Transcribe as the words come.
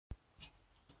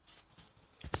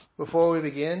Before we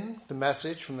begin the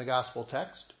message from the gospel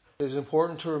text, it is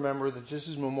important to remember that this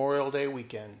is Memorial Day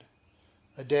weekend,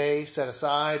 a day set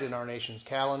aside in our nation's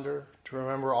calendar to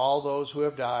remember all those who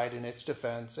have died in its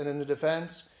defense and in the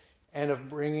defense and of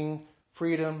bringing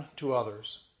freedom to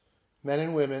others. Men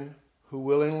and women who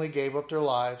willingly gave up their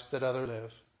lives that others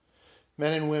live.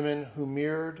 Men and women who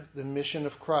mirrored the mission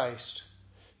of Christ.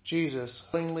 Jesus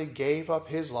willingly gave up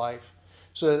his life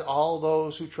so that all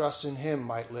those who trust in him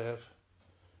might live.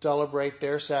 Celebrate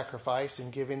their sacrifice in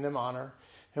giving them honor,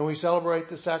 and we celebrate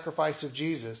the sacrifice of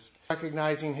Jesus,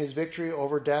 recognizing his victory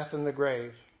over death and the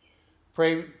grave.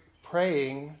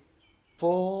 Praying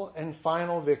full and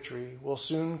final victory will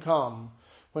soon come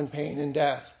when pain and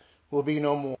death will be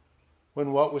no more,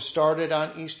 when what was started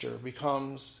on Easter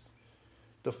becomes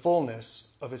the fullness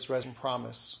of its resurrection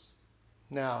promise.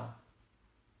 Now,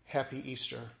 happy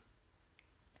Easter.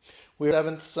 We are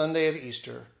the 7th Sunday of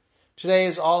Easter. Today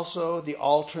is also the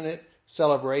alternate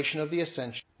celebration of the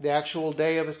Ascension. The actual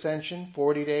day of Ascension,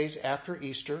 40 days after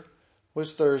Easter,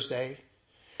 was Thursday.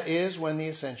 That is when the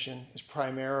Ascension is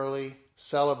primarily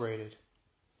celebrated.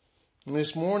 And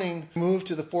this morning, we move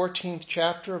to the 14th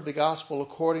chapter of the Gospel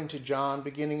according to John,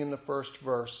 beginning in the first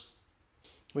verse.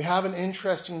 We have an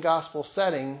interesting gospel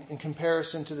setting in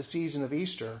comparison to the season of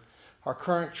Easter, our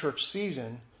current church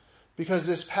season, because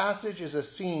this passage is a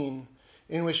scene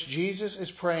in which Jesus is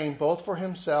praying both for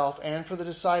himself and for the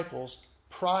disciples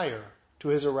prior to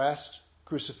his arrest,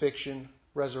 crucifixion,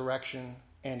 resurrection,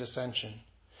 and ascension.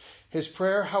 His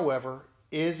prayer, however,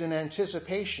 is in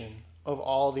anticipation of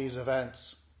all these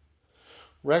events.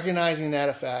 Recognizing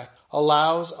that fact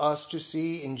allows us to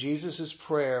see in Jesus'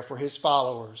 prayer for his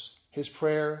followers, his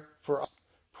prayer for us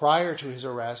prior to his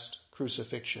arrest,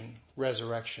 crucifixion,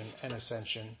 resurrection, and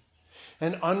ascension,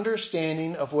 an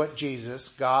understanding of what Jesus,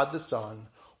 God the Son,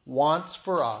 wants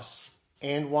for us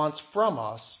and wants from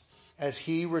us as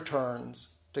he returns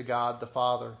to God the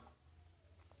Father.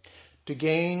 To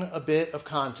gain a bit of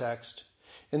context,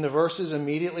 in the verses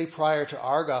immediately prior to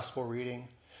our gospel reading,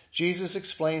 Jesus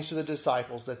explains to the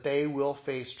disciples that they will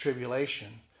face tribulation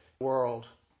in the world.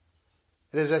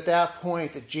 It is at that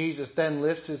point that Jesus then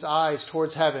lifts his eyes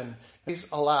towards heaven and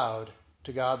prays aloud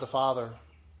to God the Father.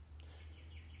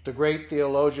 The great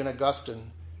theologian Augustine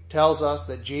tells us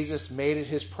that Jesus made it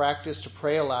his practice to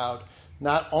pray aloud,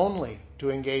 not only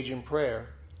to engage in prayer.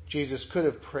 Jesus could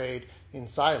have prayed in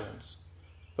silence,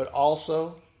 but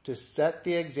also to set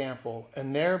the example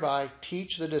and thereby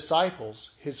teach the disciples,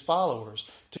 his followers,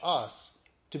 to us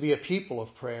to be a people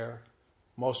of prayer,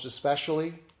 most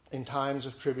especially in times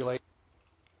of tribulation.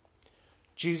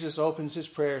 Jesus opens his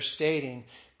prayer stating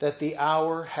that the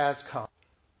hour has come.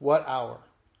 What hour?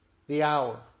 The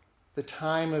hour, the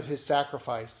time of his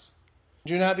sacrifice.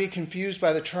 Do not be confused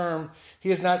by the term. He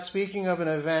is not speaking of an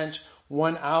event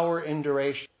 1 hour in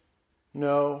duration.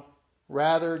 No,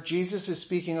 rather, Jesus is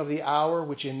speaking of the hour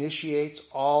which initiates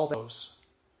all those.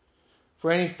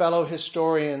 For any fellow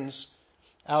historians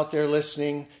out there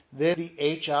listening, this is the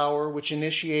H hour which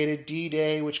initiated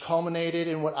D-Day, which culminated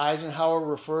in what Eisenhower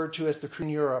referred to as the Coup in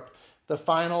Europe, the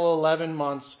final 11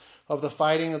 months of the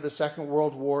fighting of the Second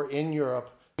World War in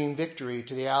Europe, bringing victory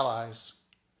to the Allies.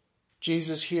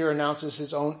 Jesus here announces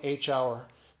his own H hour,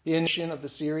 the initiation of the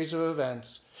series of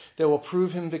events that will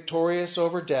prove him victorious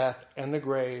over death and the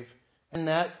grave, and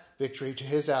that victory to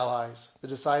his allies, the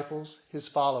disciples, his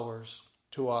followers,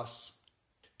 to us.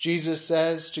 Jesus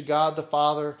says to God the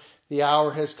Father, the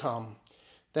hour has come.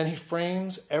 Then he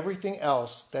frames everything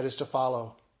else that is to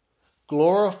follow.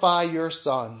 Glorify your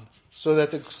Son, so that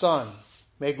the Son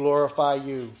may glorify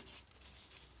you.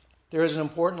 There is an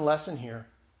important lesson here.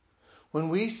 When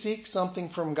we seek something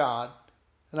from God,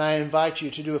 and I invite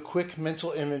you to do a quick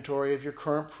mental inventory of your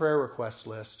current prayer request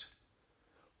list.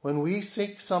 When we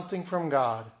seek something from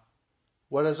God,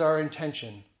 what is our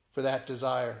intention for that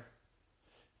desire?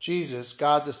 Jesus,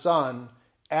 God the Son,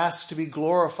 asks to be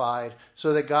glorified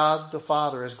so that God the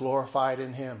Father is glorified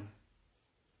in him.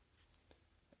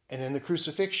 And in the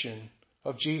crucifixion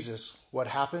of Jesus, what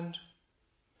happened?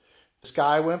 The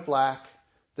sky went black.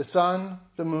 The sun,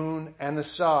 the moon, and the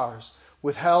stars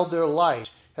withheld their light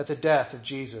at the death of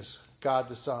Jesus, God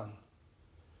the Son.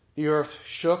 The earth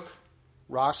shook,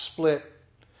 rocks split,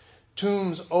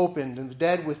 tombs opened, and the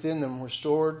dead within them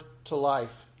restored to life.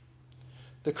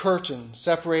 The curtain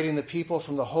separating the people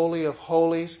from the Holy of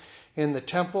Holies in the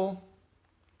temple,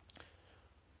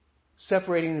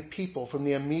 separating the people from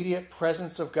the immediate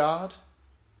presence of God,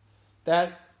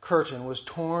 that curtain was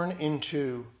torn in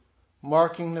two,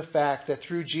 marking the fact that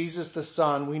through Jesus the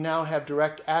Son, we now have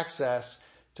direct access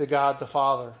to God the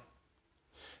Father.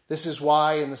 This is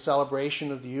why in the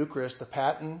celebration of the Eucharist, the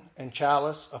paten and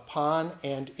chalice upon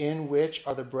and in which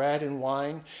are the bread and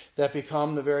wine that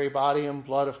become the very body and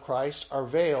blood of Christ are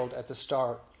veiled at the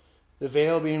start. The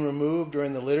veil being removed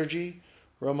during the liturgy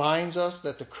reminds us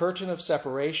that the curtain of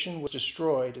separation was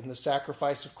destroyed in the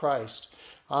sacrifice of Christ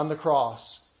on the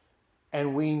cross,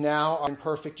 and we now are in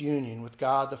perfect union with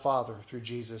God the Father through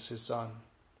Jesus, his Son.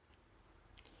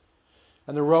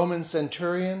 And the Roman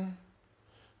centurion,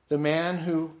 the man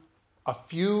who a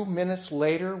few minutes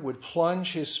later would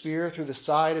plunge his spear through the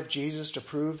side of Jesus to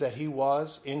prove that he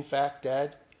was, in fact,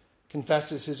 dead,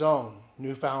 confesses his own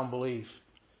newfound belief.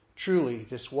 Truly,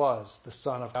 this was the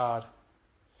Son of God.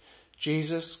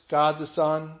 Jesus, God the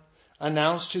Son,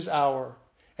 announced his hour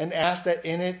and asked that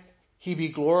in it he be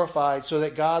glorified so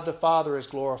that God the Father is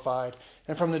glorified.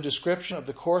 And from the description of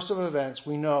the course of events,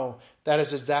 we know that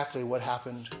is exactly what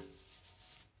happened.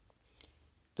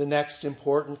 The next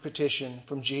important petition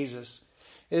from Jesus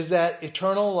is that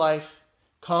eternal life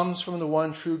comes from the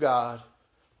one true God.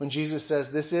 When Jesus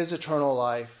says, this is eternal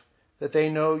life, that they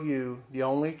know you, the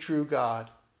only true God,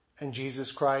 and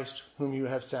Jesus Christ, whom you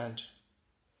have sent.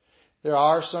 There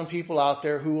are some people out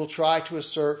there who will try to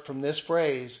assert from this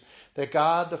phrase that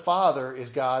God the Father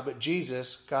is God, but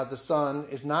Jesus, God the Son,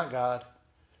 is not God,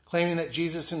 claiming that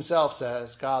Jesus himself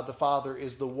says God the Father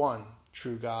is the one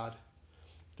true God.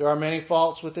 There are many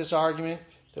faults with this argument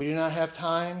that we do not have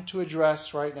time to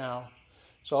address right now,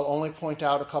 so I'll only point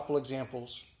out a couple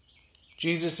examples.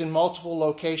 Jesus, in multiple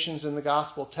locations in the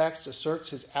gospel text,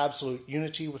 asserts his absolute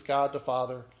unity with God the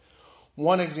Father.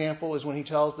 One example is when he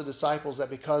tells the disciples that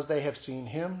because they have seen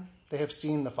him, they have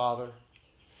seen the Father.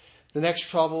 The next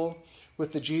trouble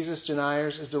with the Jesus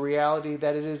deniers is the reality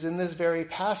that it is in this very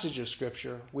passage of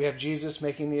Scripture we have Jesus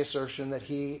making the assertion that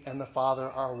he and the Father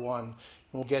are one.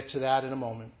 We'll get to that in a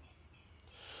moment.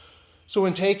 So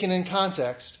when taken in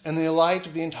context and in the light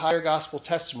of the entire gospel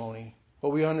testimony,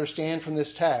 what we understand from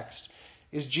this text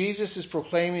is Jesus is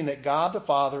proclaiming that God the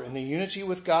Father in the unity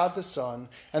with God the Son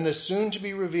and the soon to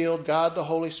be revealed God the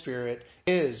Holy Spirit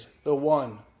is the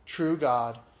one true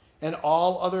God, and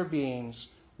all other beings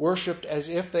worshipped as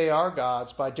if they are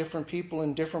gods by different people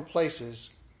in different places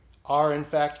are in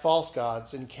fact false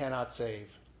gods and cannot save.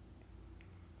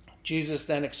 Jesus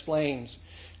then explains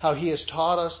how he has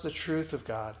taught us the truth of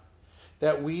God,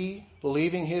 that we,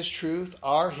 believing his truth,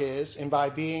 are his, and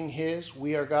by being his,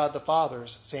 we are God the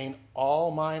Father's, saying, all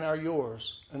mine are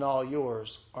yours, and all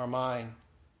yours are mine.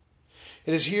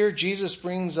 It is here Jesus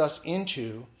brings us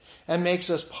into and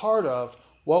makes us part of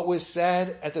what was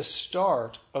said at the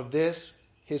start of this,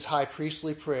 his high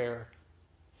priestly prayer.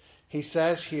 He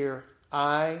says here,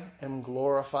 I am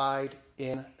glorified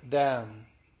in them.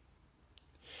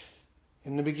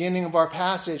 In the beginning of our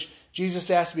passage, Jesus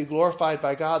asked to be glorified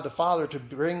by God the Father to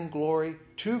bring glory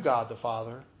to God the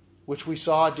Father, which we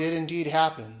saw did indeed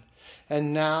happen.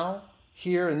 And now,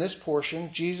 here in this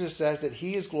portion, Jesus says that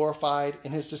he is glorified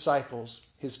in his disciples,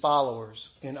 his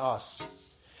followers, in us.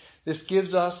 This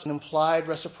gives us an implied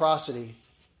reciprocity.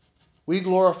 We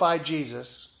glorify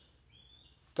Jesus.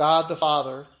 God the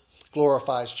Father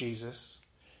glorifies Jesus.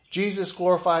 Jesus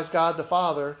glorifies God the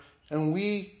Father, and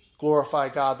we glorify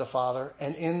God the Father.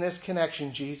 And in this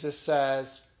connection, Jesus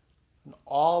says,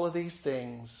 all of these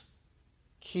things,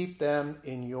 keep them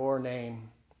in your name.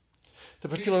 The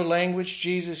particular language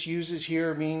Jesus uses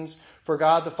here means for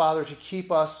God the Father to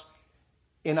keep us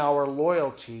in our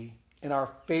loyalty, in our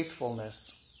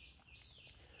faithfulness.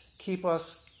 Keep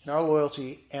us in our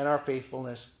loyalty and our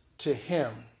faithfulness to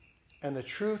him, and the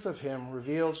truth of him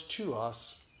revealed to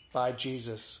us by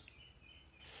Jesus.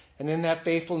 And in that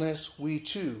faithfulness, we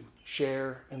too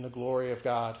share in the glory of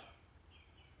God.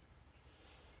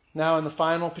 Now, in the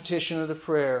final petition of the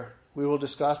prayer we will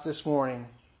discuss this morning,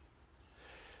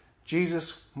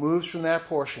 Jesus moves from that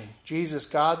portion. Jesus,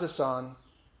 God the Son,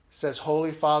 says,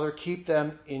 Holy Father, keep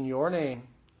them in your name,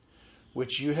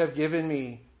 which you have given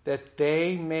me, that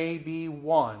they may be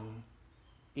one,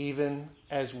 even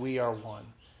as we are one.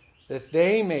 That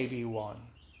they may be one,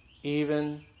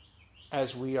 even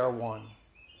as we are one.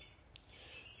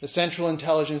 The Central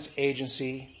Intelligence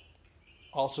Agency,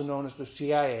 also known as the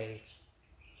CIA,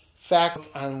 fact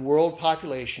on world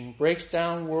population, breaks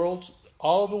down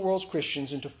all of the world's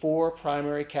Christians into four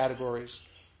primary categories: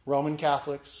 Roman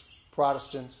Catholics,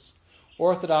 Protestants,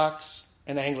 Orthodox,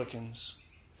 and Anglicans.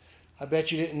 I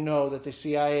bet you didn't know that the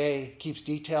CIA keeps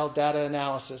detailed data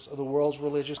analysis of the world's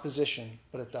religious position,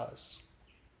 but it does.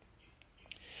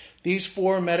 These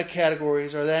four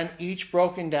meta-categories are then each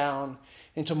broken down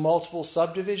into multiple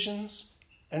subdivisions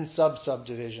and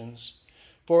sub-subdivisions.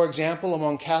 For example,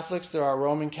 among Catholics, there are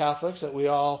Roman Catholics that we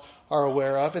all are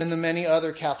aware of, and the many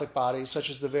other Catholic bodies, such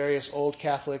as the various Old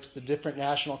Catholics, the different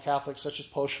National Catholics, such as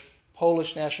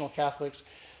Polish National Catholics,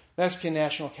 Mexican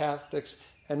National Catholics,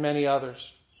 and many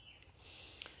others.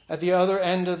 At the other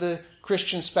end of the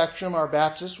Christian spectrum are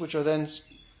Baptists, which are then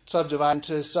subdivided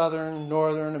into Southern,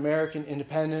 Northern, American,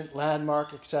 Independent,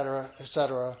 Landmark, etc.,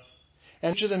 etc.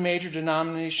 And each of the major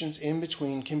denominations in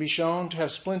between can be shown to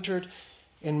have splintered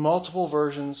in multiple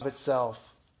versions of itself.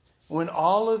 When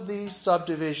all of these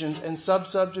subdivisions and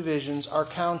sub-subdivisions are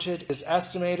counted, it is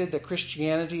estimated that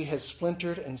Christianity has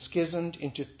splintered and schismed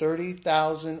into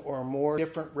 30,000 or more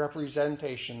different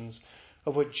representations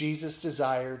of what Jesus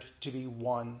desired to be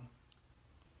one.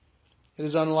 It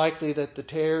is unlikely that the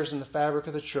tears in the fabric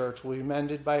of the church will be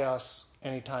mended by us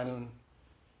anytime soon.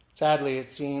 Sadly,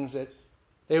 it seems that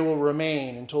they will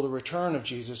remain until the return of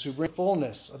Jesus, who brings the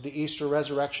fullness of the Easter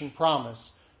resurrection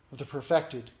promise of the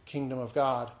perfected kingdom of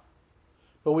God.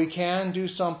 But we can do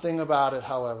something about it,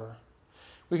 however.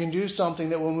 We can do something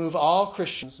that will move all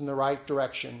Christians in the right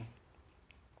direction.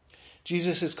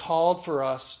 Jesus has called for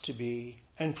us to be,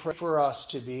 and prayed for us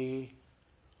to be,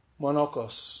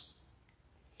 monokos,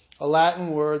 a Latin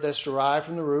word that's derived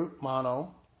from the root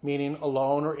mono, meaning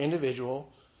alone or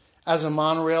individual, as a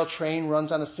monorail train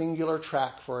runs on a singular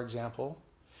track, for example,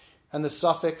 and the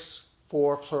suffix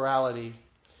for plurality.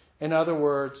 In other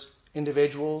words,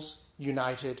 individuals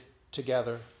united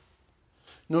together.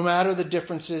 No matter the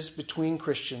differences between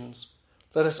Christians,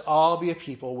 let us all be a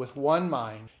people with one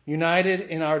mind, united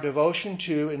in our devotion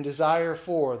to and desire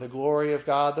for the glory of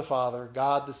God the Father,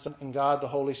 God the Son, and God the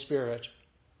Holy Spirit.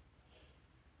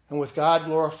 And with God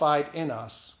glorified in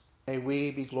us, may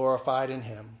we be glorified in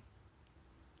him.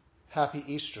 Happy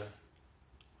Easter.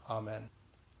 Amen.